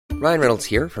Ryan Reynolds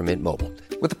here from Mint Mobile.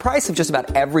 With the price of just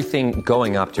about everything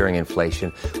going up during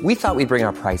inflation, we thought we'd bring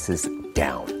our prices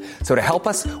down. So to help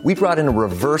us, we brought in a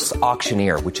reverse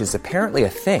auctioneer, which is apparently a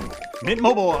thing. Mint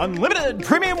Mobile Unlimited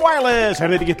Premium Wireless. How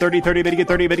to get 30, 30, bit to get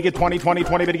 30, bit to get 20, 20,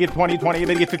 20, bit to get 20, 20,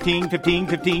 bit to get 15, 15,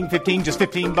 15, 15, just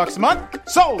 $15 a month?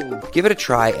 Sold! Give it a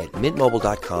try at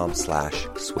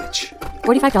mintmobile.com/switch.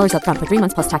 $45 up front for 3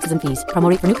 months plus taxes and fees. Promo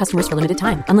rate for new customers for limited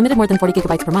time. Unlimited more than 40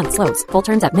 gigabytes per month. Slows full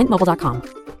terms at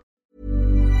mintmobile.com.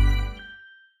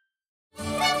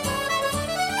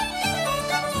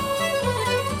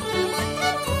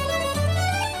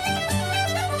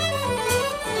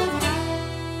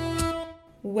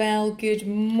 Well, good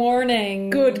morning.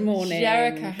 Good morning.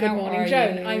 Jericha, good morning,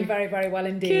 Joan. You? I'm very, very well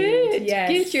indeed. Good, yes.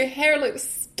 good. Your hair looks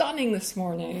stunning this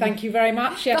morning. Thank you very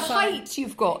much. Yes, the height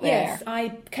you've got there. Yes,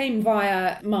 I came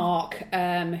via Mark,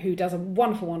 who does a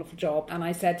wonderful, wonderful job, and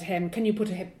I said to him, can you put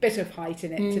a bit of height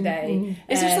in it today?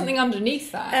 Is there something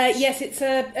underneath that? Yes, it's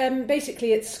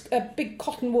basically it's a big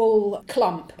cotton wool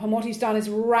clump, and what he's done is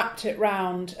wrapped it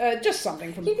round, just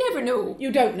something from... You never know.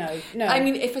 You don't know, no. I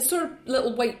mean, if a sort of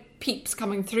little white peeps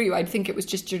coming through, I'd think it was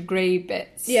just your grey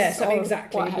bits. Yes,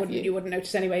 exactly. You wouldn't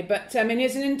notice anyway. But I mean,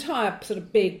 it's an entire sort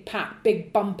of big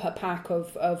bumper pack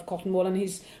of cotton wool, and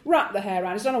he's wrapped the hair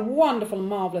around. He's done a wonderful,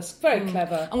 marvellous, very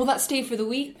clever. And will that stay for the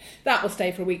week? That will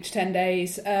stay for a week to 10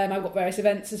 days. I've got various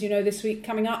events, as you know, this week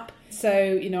coming up. So,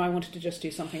 I wanted to just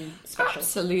do something special.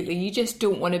 Absolutely. You just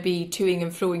don't want to be toing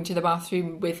and froing to the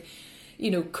bathroom with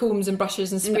combs and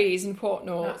brushes and sprays and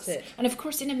whatnot. That's it. And of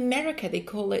course, in America, they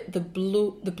call it the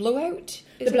blowout.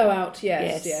 The blowout,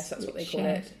 yes, that's what they call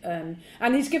it.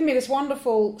 And he's given me this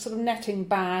wonderful sort of netting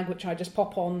bag, which I just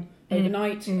pop on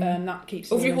overnight, and that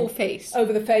keeps over your whole face,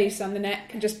 over the face and the neck,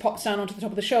 and just pops down onto the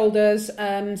top of the shoulders.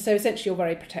 So essentially, you're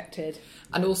very protected.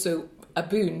 And also a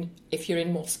boon if you're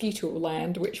in mosquito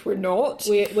land, which we're not.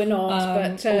 We're not,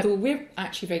 but although we're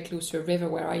actually very close to a river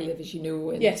where I live, as you know,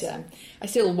 and yes. I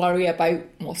still worry about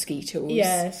mosquitoes.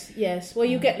 Yes. Well,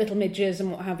 you get little midges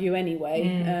and what have you anyway,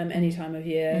 any time of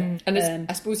year. And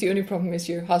I suppose the only problem is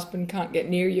your husband can't get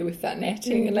near you with that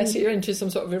netting unless you're into some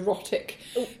sort of erotic,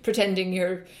 pretending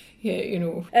you're.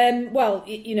 Well,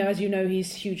 as you know,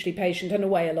 he's hugely patient and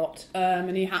away a lot,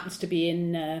 and he happens to be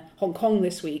in Hong Kong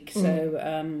this week,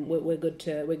 so we're good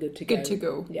to go. Good to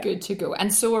go. Yeah. Good to go.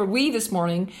 And so are we this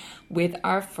morning with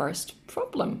our first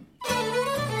problem.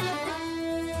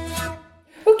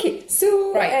 Okay,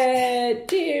 so right.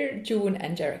 Dear Joan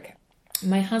and Jericha,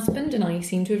 my husband and I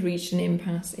seem to have reached an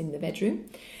impasse in the bedroom.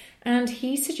 And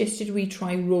he suggested we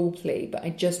try role play, but I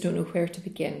just don't know where to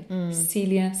begin.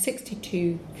 Celia,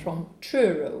 62, from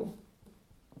Truro.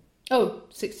 Oh,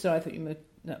 62, I thought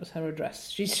that was her address.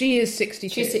 She is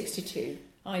 62. She's 62.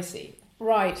 I see.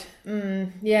 Right.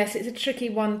 Yes, it's a tricky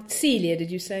one. Celia, did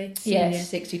you say? Celia. Yes,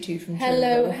 62 from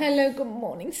Truro. Hello, good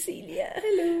morning, Celia.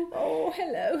 Hello. Oh,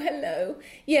 hello.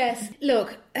 Yes,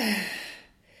 look,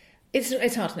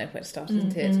 it's hard to know where to start,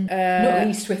 isn't it? Not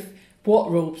least with...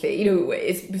 What role play?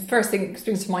 It's the first thing that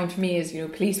springs to mind for me is,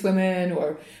 policewoman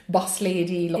or bus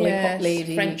lady, lollipop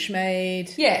lady. French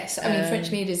maid. Yes, I mean,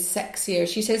 French maid is sexier.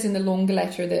 She says in the longer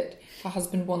letter that her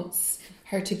husband wants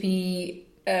her to be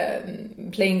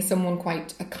playing someone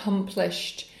quite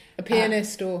accomplished. A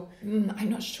pianist or... I'm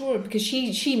not sure, because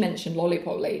she mentioned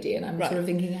lollipop lady, and I'm sort of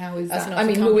thinking, how is that? I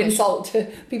mean, no insult to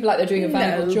people like they're doing a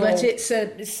valuable job. But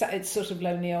it's sort of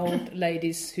lonely old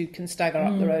ladies who can stagger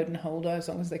up the road and hold her, as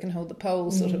long as they can hold the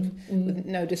pole, sort of, with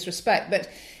no disrespect. But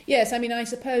yes, I mean, I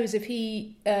suppose if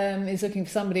he is looking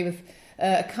for somebody with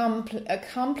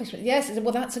accomplishment, yes,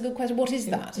 well, that's a good question. What is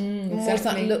that? Exactly. What does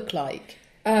that look like?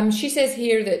 She says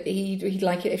here that he'd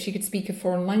like it if she could speak a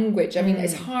foreign language. I mean,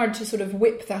 it's hard to sort of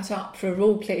whip that up for a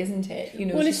role play, isn't it?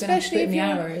 Well, especially if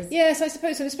hours. Yes, I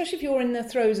suppose, and especially if you're in the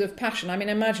throes of passion. I mean,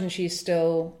 I imagine she's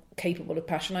still capable of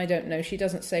passion. I don't know. She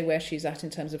doesn't say where she's at in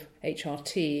terms of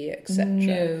HRT, etc.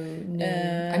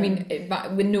 No. I mean,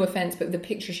 with no offence, but the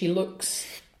picture, she looks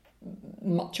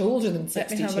much older than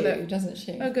 62, doesn't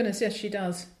she? Oh goodness, yes, she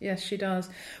does.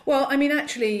 Well, I mean,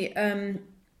 actually.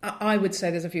 I would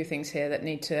say there's a few things here that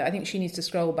I think she needs to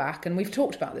scroll back, and we've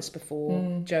talked about this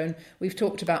before, Joan. We've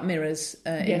talked about mirrors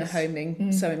in the home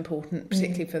being so important,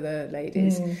 particularly for the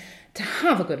ladies. To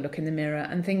have a good look in the mirror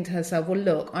and think to herself, well,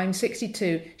 look, I'm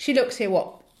 62. She looks here,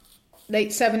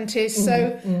 late 70s.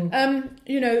 So,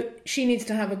 she needs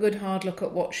to have a good hard look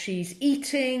at what she's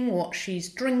eating, what she's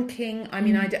drinking. I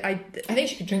mean, I think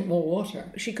she could drink more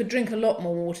water. She could drink a lot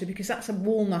more water, because that's a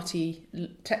walnutty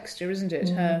texture, isn't it?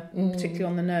 Particularly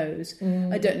on the nose.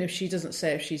 I don't know if she doesn't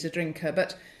say if she's a drinker,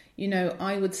 but,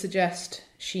 I would suggest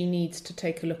she needs to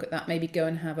take a look at that, maybe go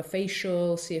and have a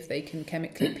facial, see if they can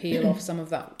chemically peel off some of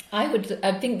that. I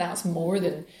think that's more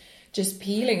than just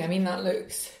peeling. I mean, that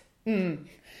looks...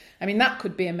 I mean, that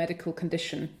could be a medical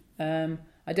condition.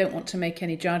 I don't want to make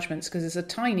any judgments because it's a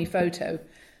tiny photo.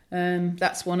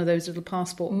 That's one of those little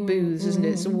passport booths, isn't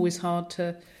it? It's always hard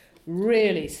to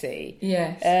really see.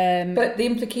 Yes. But the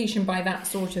implication by that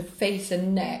sort of face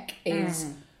and neck is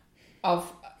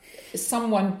of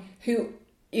someone who,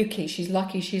 okay, she's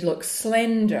lucky she looks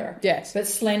slender. Yes. But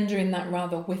slender in that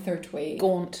rather withered way.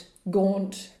 Gaunt,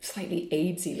 slightly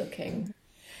AIDSy looking.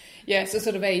 Yes, a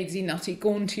sort of AIDSy, nutty,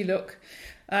 gaunty look.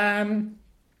 There's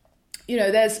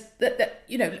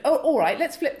that. All right,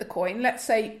 let's flip the coin. Let's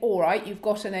say, all right, you've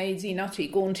got an AIDSy, nutty,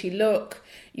 gaunty look.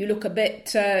 You look a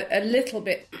little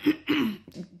bit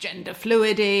gender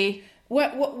fluidy.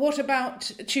 What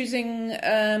about choosing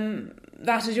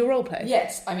that as your role play?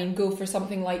 Yes, I mean, go for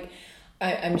something like,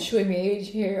 I'm showing my age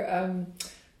here,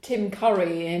 Tim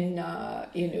Curry in,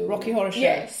 Rocky Horror Show.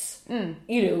 Yes.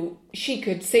 She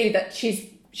could say that she's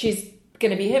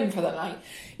going to be him for the night.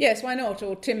 Yes, why not?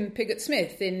 Or Tim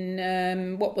Pigott-Smith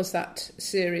in, what was that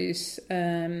series?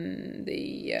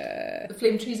 The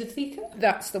Flame Trees of Theta?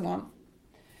 That's the one.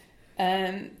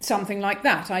 Something like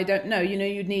that. I don't know.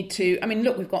 You'd need to... I mean,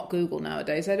 look, we've got Google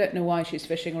nowadays. I don't know why she's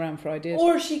fishing around for ideas.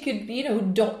 Or she could,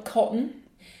 Dot Cotton.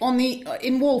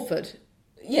 In Walford.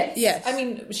 Yes. I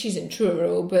mean, she's in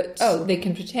Truro, but they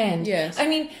can pretend. Yes. I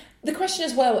mean, the question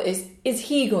as well is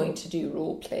he going to do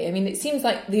role play? I mean, it seems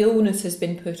like the onus has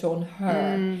been put on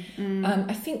her.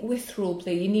 I think with role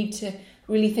play, you need to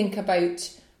really think about,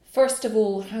 first of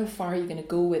all, how far are you going to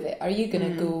go with it? Are you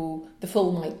going to go the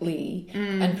full Mike Lee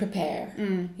and prepare,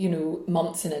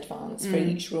 months in advance for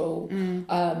each role?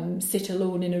 Sit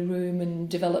alone in a room and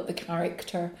develop the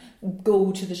character,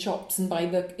 go to the shops and buy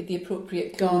the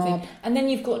appropriate clothing. And then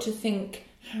you've got to think,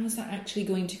 how is that actually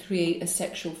going to create a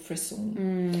sexual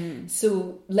frisson?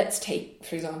 So let's take,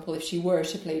 for example, if she were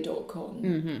to play Dot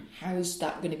Cotton, how's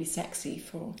that going to be sexy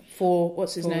for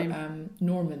what's his name?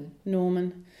 Norman.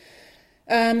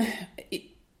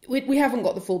 We haven't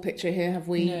got the full picture here, have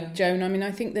we, No. Joan? I mean,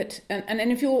 I think that,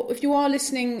 and if you are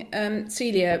listening,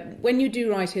 Celia, when you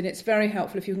do write in, it's very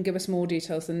helpful if you can give us more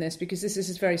details than this, because this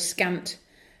is a very scant,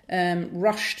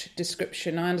 rushed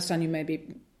description. I understand you may be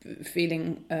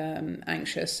feeling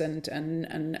anxious and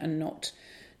not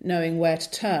knowing where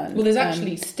to turn. Well, there's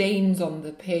actually stains on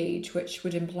the page, which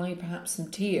would imply perhaps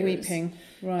some tears. Weeping,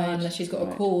 right. Unless she's got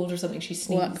a cold or something she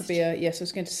sneezed. Well, that could be yes, I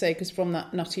was going to say, because from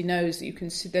that nutty nose, you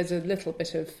can see there's a little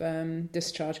bit of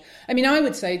discharge. I mean, I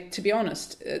would say, to be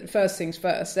honest, first things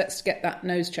first, let's get that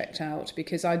nose checked out,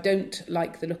 because I don't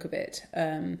like the look of it.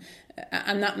 And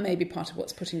that may be part of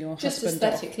what's putting your just husband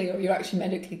off. aesthetically, or you're actually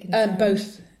medically concerned?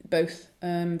 Both,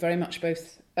 very much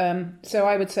both. So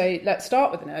I would say, let's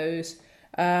start with the nose.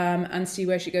 And see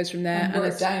where she goes from there.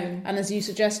 And as you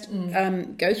suggest,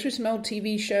 go through some old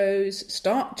TV shows,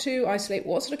 start to isolate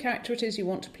what sort of character it is you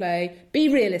want to play. Be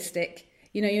realistic.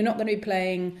 You're not going to be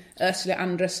playing Ursula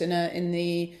Andress in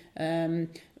the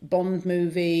Bond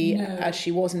movie as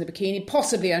she was in the bikini,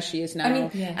 possibly as she is now. I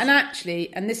mean, yes. And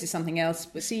actually, and this is something else,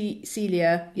 but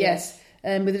Celia, yes,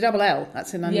 with a double L.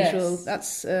 That's an unusual. Yes.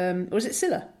 That's or is it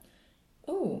Scylla?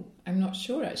 Oh, I'm not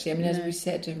sure actually. I mean, as we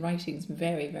said, writing's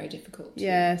very, very difficult.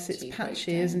 Yes, it's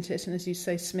patchy, isn't it? And as you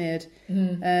say, smeared.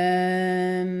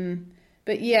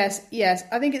 But yes,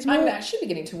 I think it's more... I'm actually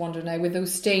beginning to wonder now with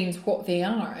those stains what they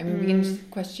are. I mean, beginning to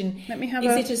question. Let me have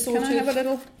is it a sort can I have a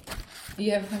little? Are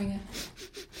you having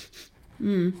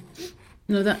a?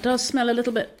 No, that does smell a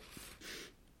little bit.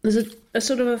 There's a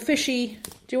sort of a fishy.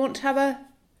 Do you want to have a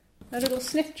little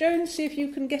sniff, Joan? See if you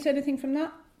can get anything from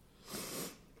that.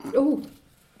 Oh,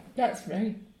 that's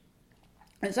very...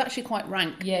 It's actually quite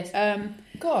rank. Yes.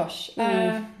 Gosh.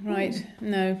 Right.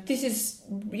 No. This is,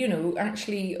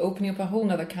 actually opening up a whole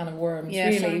nother can of worms,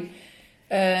 Yes, really.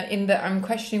 In that I'm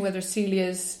questioning whether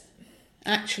Celia's...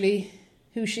 Actually,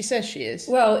 who she says she is.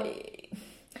 Well,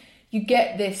 you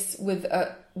get this with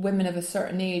women of a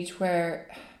certain age where...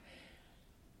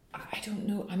 I don't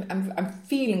know. I'm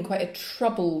feeling quite a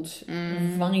troubled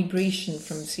vibration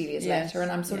from Celia's letter,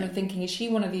 and I'm sort of thinking: is she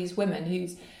one of these women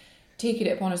who's taken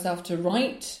it upon herself to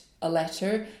write a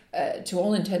letter, to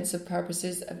all intents and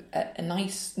purposes, a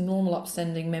nice, normal,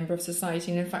 upstanding member of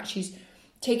society, and in fact, she's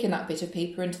taken that bit of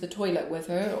paper into the toilet with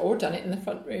her, or done it in the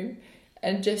front room,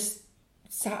 and just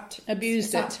sat her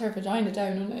vagina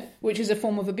down on it, which is a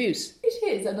form of abuse.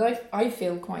 It is, and I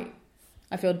feel quite.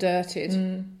 I feel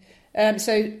dirtied.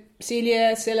 So,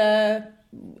 Celia, Scylla,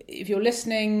 if you're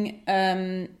listening,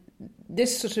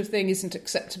 this sort of thing isn't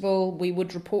acceptable. We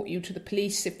would report you to the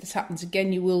police. If this happens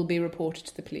again, you will be reported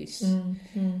to the police.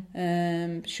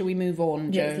 Shall we move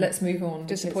on, Joan? Yes, let's move on.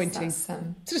 Disappointing. It's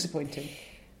disappointing.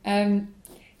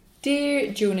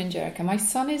 Dear Joan and Jericha, my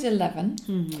son is 11,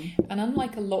 and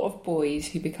unlike a lot of boys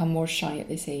who become more shy at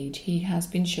this age, he has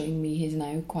been showing me his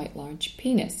now quite large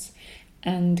penis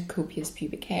and copious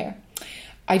pubic hair.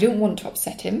 I don't want to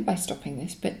upset him by stopping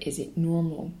this, but is it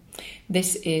normal?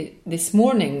 This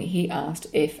morning he asked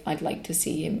if I'd like to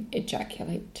see him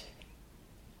ejaculate.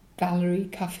 Valerie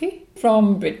Cuffey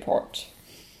from Bridport.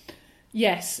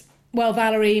 Yes. Well,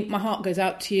 Valerie, my heart goes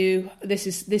out to you. This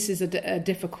is a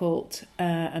difficult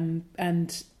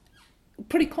and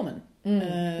pretty common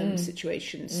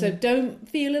situation. So don't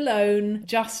feel alone.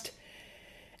 Just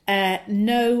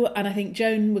know, and I think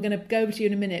Joan, we're going to go over to you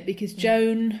in a minute because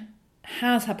Joan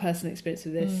has had personal experience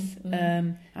with this.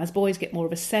 As boys get more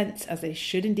of a sense, as they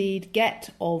should indeed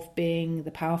get, of being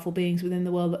the powerful beings within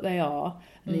the world that they are,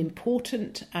 and the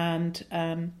important and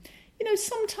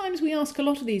sometimes we ask a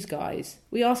lot of these guys.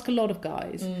 We ask a lot of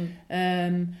guys,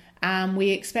 and we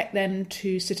expect them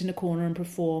to sit in a corner and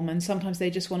perform. And sometimes they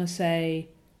just want to say,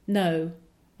 "No,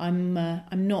 I'm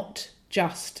not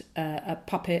just a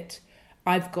puppet.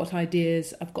 I've got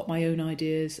ideas. I've got my own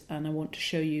ideas, and I want to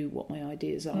show you what my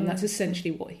ideas are." And that's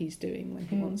essentially what he's doing when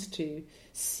he wants to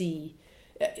see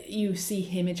you see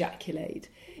him ejaculate.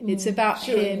 It's about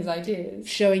Showing him his ideas.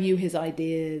 showing you his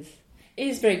ideas. It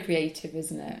is very creative,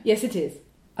 isn't it? Yes, it is.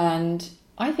 And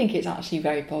I think it's actually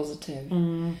very positive.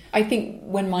 I think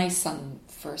when my son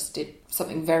first did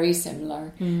something very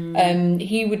similar,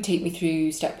 he would take me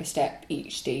through step by step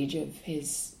each stage of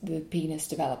the penis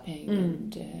developing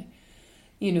and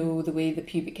the way the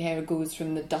pubic hair goes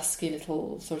from the dusky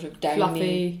little sort of downy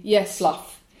Fluffy, yes,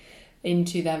 fluff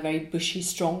into that very bushy,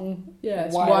 strong,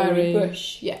 yes, wiry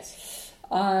bush. Yes.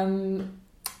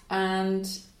 And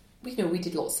we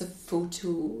did lots of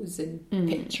photos and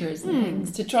pictures and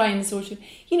things to try and sort of,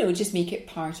 just make it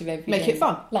part of everyday Make it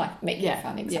fun. life. Make it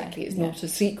fun, exactly. It's not a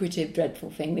secretive,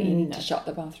 dreadful thing that you need to shut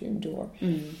the bathroom door.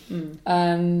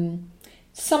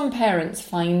 Some parents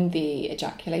find the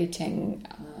ejaculating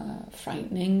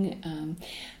frightening,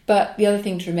 but the other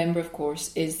thing to remember, of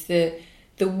course, is the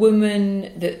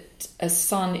woman that a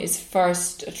son is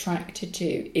first attracted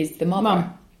to is the mother.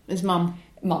 Is mum.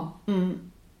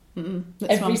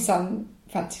 Every son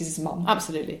fancies his mum.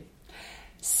 Absolutely.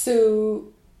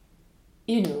 So,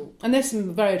 and there's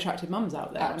some very attractive mums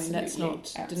out there. Absolutely, I mean, let's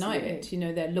not deny absolutely.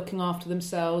 it. They're looking after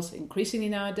themselves increasingly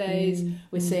nowadays.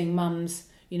 We're seeing mums.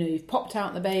 You've popped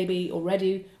out the baby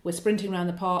already. We're sprinting around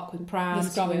the park with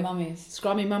prams. The scrummy mummies.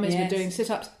 Scrummy mummies. Yes. We're doing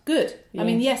sit-ups. Good. Yes. I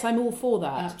mean, yes, I'm all for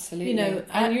that. Absolutely.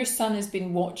 And your son has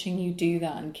been watching you do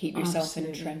that and keep yourself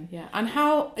in trim. Yeah. And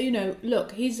how,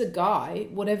 look, he's a guy,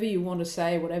 whatever you want to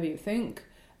say, whatever you think,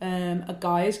 a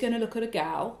guy is going to look at a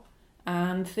gal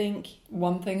and think...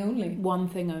 One thing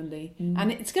only.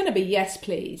 And it's going to be, yes,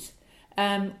 please.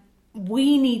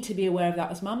 We need to be aware of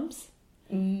that as mums.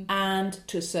 And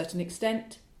to a certain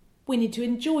extent, we need to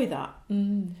enjoy that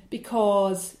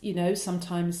because,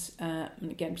 sometimes,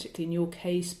 and again, particularly in your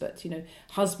case, but,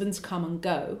 husbands come and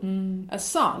go. A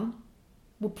son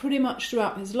will pretty much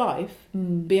throughout his life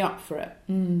be up for it.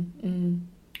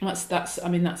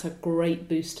 That's a great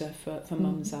booster for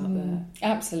mums out there.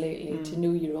 Absolutely, to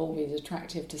know you're always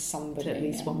attractive to somebody. To at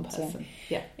least one person.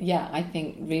 Yeah, I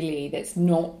think really that's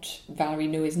not,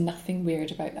 Valerie, is nothing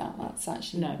weird about that. That's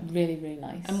actually really, really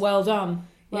nice. And well done.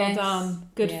 Well Yes. done.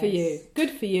 Good for you. Good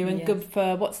for you and good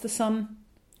for, what's the son?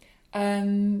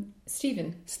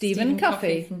 Stephen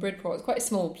Cuffey from Bridport. It's quite a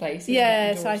small place.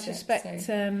 Yes, I suspect.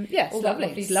 Yes, all that lovely.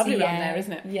 lovely It's lovely sea around air. there,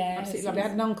 isn't it? Yeah, Absolutely lovely. I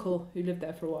had an uncle who lived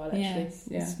there for a while, actually. Yes,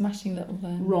 Yeah. smashing little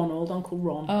Ronald, Uncle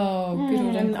Ron. Oh, good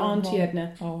old And Uncle Auntie Ron.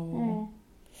 Edna. Oh.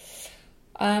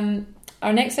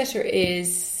 Our next letter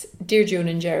is Dear Joan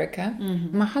and Jericha.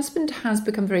 My husband has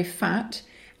become very fat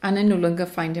and I no longer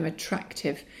find him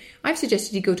attractive. I've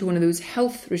suggested he go to one of those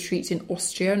health retreats in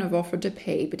Austria and I've offered to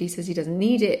pay, but he says he doesn't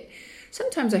need it.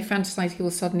 Sometimes I fantasise he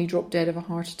will suddenly drop dead of a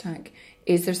heart attack.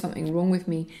 Is there something wrong with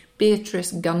me?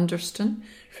 Beatrice Gunderston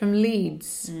from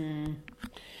Leeds.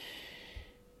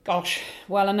 Gosh.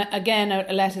 Well, and again,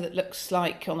 a letter that looks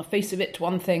like, on the face of it,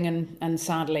 one thing and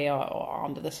sadly, or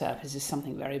under the surface, is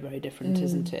something very, very different,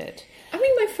 isn't it? I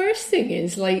mean, my first thing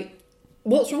is,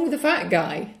 what's wrong with the fat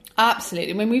guy?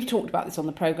 Absolutely. I mean, we've talked about this on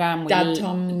the programme. Dad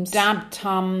tums,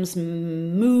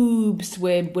 moobs.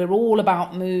 We're all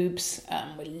about moobs.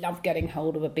 We love getting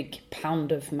hold of a big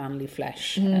pound of manly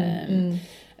flesh.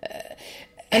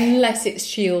 Unless it's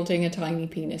shielding a tiny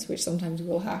penis, which sometimes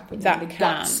will happen. That the can.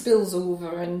 cap spills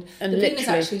over and the penis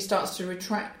literally actually starts to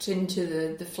retract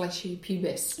into the fleshy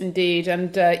pubis. Indeed,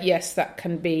 and yes, that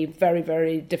can be very,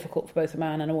 very difficult for both a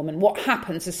man and a woman. What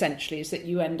happens essentially is that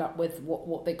you end up with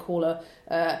what they call a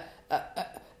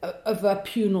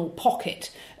verpunal pocket,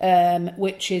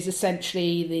 which is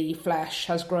essentially the flesh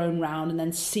has grown round and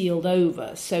then sealed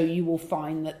over. So you will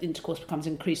find that intercourse becomes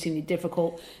increasingly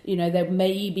difficult. You know, there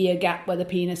may be a gap where the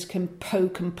penis can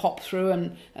poke and pop through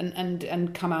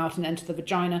and come out and enter the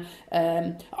vagina.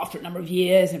 After a number of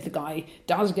years, if the guy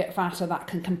does get fatter, that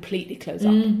can completely close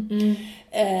up.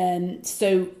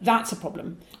 So that's a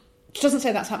problem. She doesn't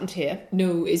say that's happened here.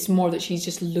 No, it's more that she's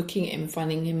just looking at him,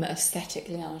 finding him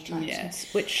aesthetically unattractive.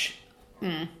 Yes, which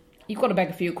you've got to beg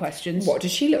a few questions. What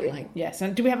does she look like? Yes,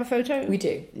 and do we have a photo? We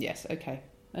do. Yes, okay.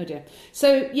 Oh dear.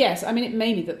 So, yes, I mean, it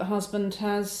may be that the husband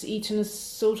has eaten a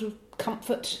sort of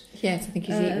comfort. Yes, I think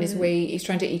he's eating his way, he's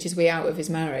trying to eat his way out of his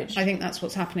marriage. I think that's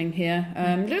what's happening here.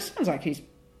 It sounds like he's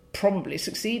probably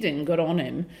succeeding, good on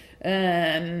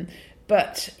him.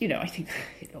 But, you know, I think,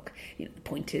 look, you know, the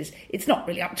point is, it's not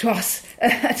really up to us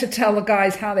to tell the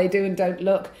guys how they do and don't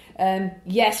look.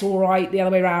 Yes, all right, the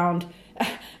other way around,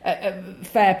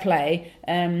 fair play,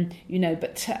 you know,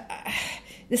 but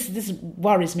this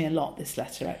worries me a lot, this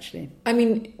letter, actually. I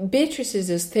mean, Beatrice is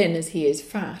as thin as he is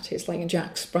fat. It's like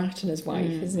Jack Spratt and his wife,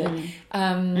 isn't it?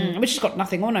 I mean, she's got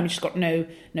nothing on. I mean, she's got no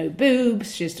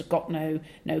boobs. She's got no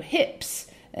hips.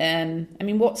 I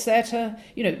mean, what's there to,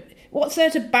 you know... What's there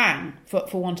to bang, for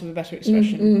want of a better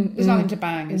expression? There's nothing to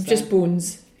bang, is there? Just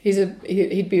bones.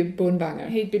 He'd be a bone banger.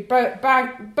 He'd be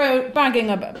banging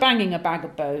a bag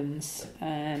of bones.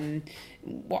 No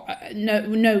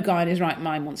guy in his right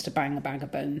mind wants to bang a bag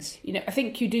of bones. You know, I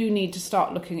think you do need to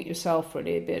start looking at yourself,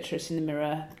 really, Beatrice, in the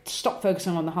mirror. Stop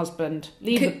focusing on the husband.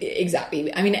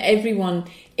 Exactly. I mean, everyone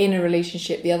in a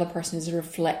relationship, the other person is a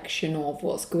reflection of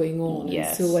what's going on.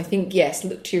 Yes. And so I think, yes,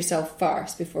 look to yourself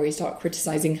first before you start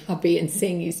criticising hubby and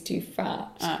saying he's too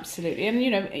fat. Absolutely. And, you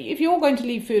know, if you're going to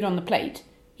leave food on the plate,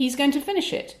 he's going to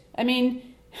finish it. I mean,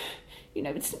 you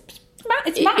know, it's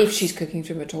maths. If she's cooking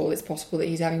for him at all, it's possible that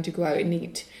he's having to go out and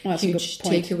eat huge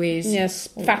takeaways. Yes,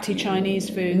 fatty Chinese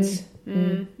foods.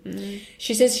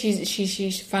 She says she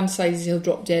fantasises he'll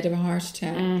drop dead of a heart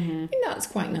attack. I mean, that's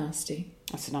quite nasty.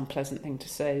 That's an unpleasant thing to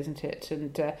say, isn't it?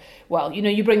 And, well, you know,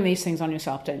 you bring these things on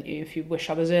yourself, don't you? If you wish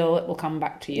others ill, it will come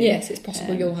back to you. Yes, it's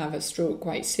possible you'll have a stroke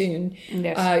quite soon.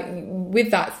 Yes.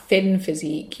 With that thin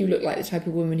physique, you look like the type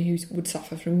of woman who would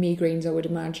suffer from migraines, I would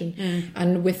imagine.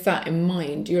 And with that in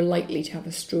mind, you're likely to have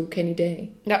a stroke any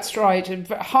day. That's right.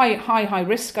 High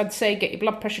risk, I'd say. Get your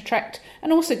blood pressure checked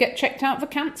and also get checked out for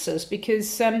cancers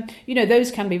because, you know, those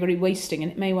can be very wasting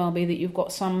and it may well be that you've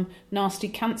got some nasty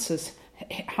cancers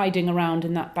hiding around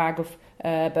in that bag of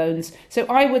bones. So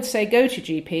I would say go to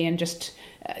GP and just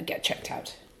get checked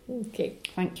out. Okay.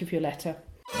 Thank you for your letter.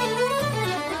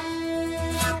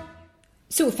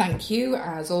 So thank you,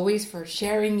 as always, for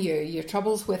sharing your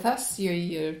troubles with us.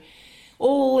 You're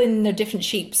all in their different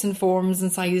shapes and forms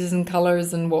and sizes and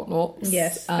colours and whatnot.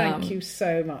 Yes, thank you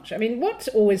so much. I mean, what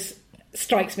always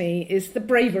strikes me is the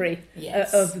bravery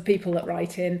of the people that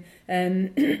write in.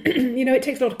 You know, it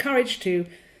takes a lot of courage to...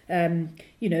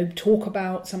 you know, talk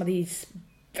about some of these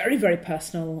very, very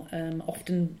personal,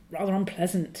 often rather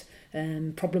unpleasant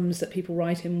problems that people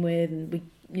write in with. And we,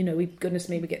 you know, goodness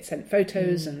me, we get sent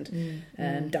photos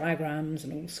and diagrams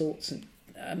and all sorts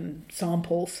and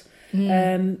samples.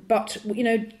 But, you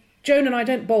know, Joan and I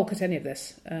don't balk at any of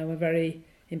this. We're very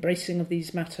embracing of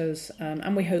these matters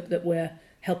and we hope that we're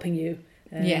helping you.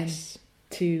 Yes.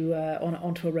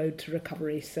 Onto a road to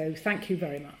recovery. So thank you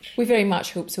very much. We very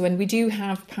much hope so. And we do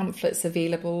have pamphlets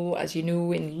available, as you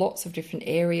know, in lots of different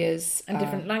areas. And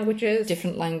different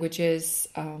languages.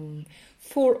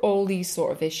 For all these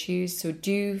sort of issues. So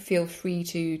do feel free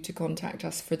to contact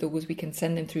us for those. We can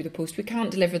send them through the post. We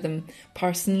can't deliver them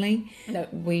personally. No.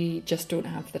 We just don't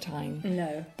have the time.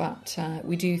 No. But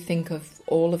we do think of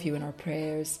all of you in our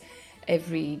prayers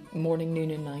every morning,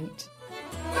 noon and night.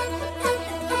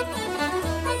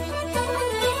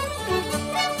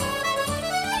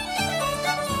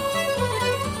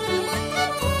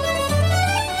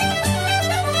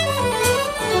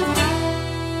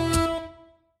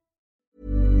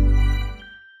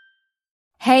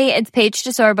 Hey, it's Paige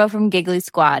DeSorbo from Giggly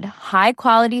Squad. High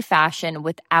quality fashion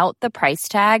without the price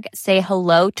tag. Say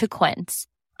hello to Quince.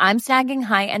 I'm snagging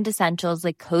high-end essentials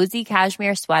like cozy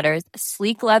cashmere sweaters,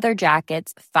 sleek leather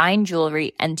jackets, fine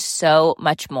jewelry, and so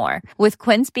much more. With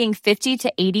Quince being 50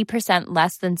 to 80%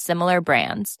 less than similar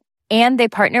brands. And they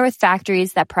partner with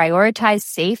factories that prioritize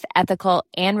safe, ethical,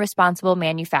 and responsible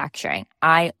manufacturing.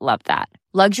 I love that.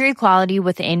 Luxury quality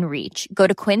within reach. Go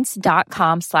to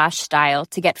quince.com/style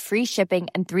to get free shipping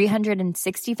and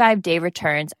 365-day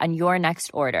returns on your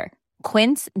next order.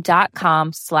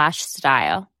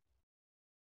 Quince.com/style.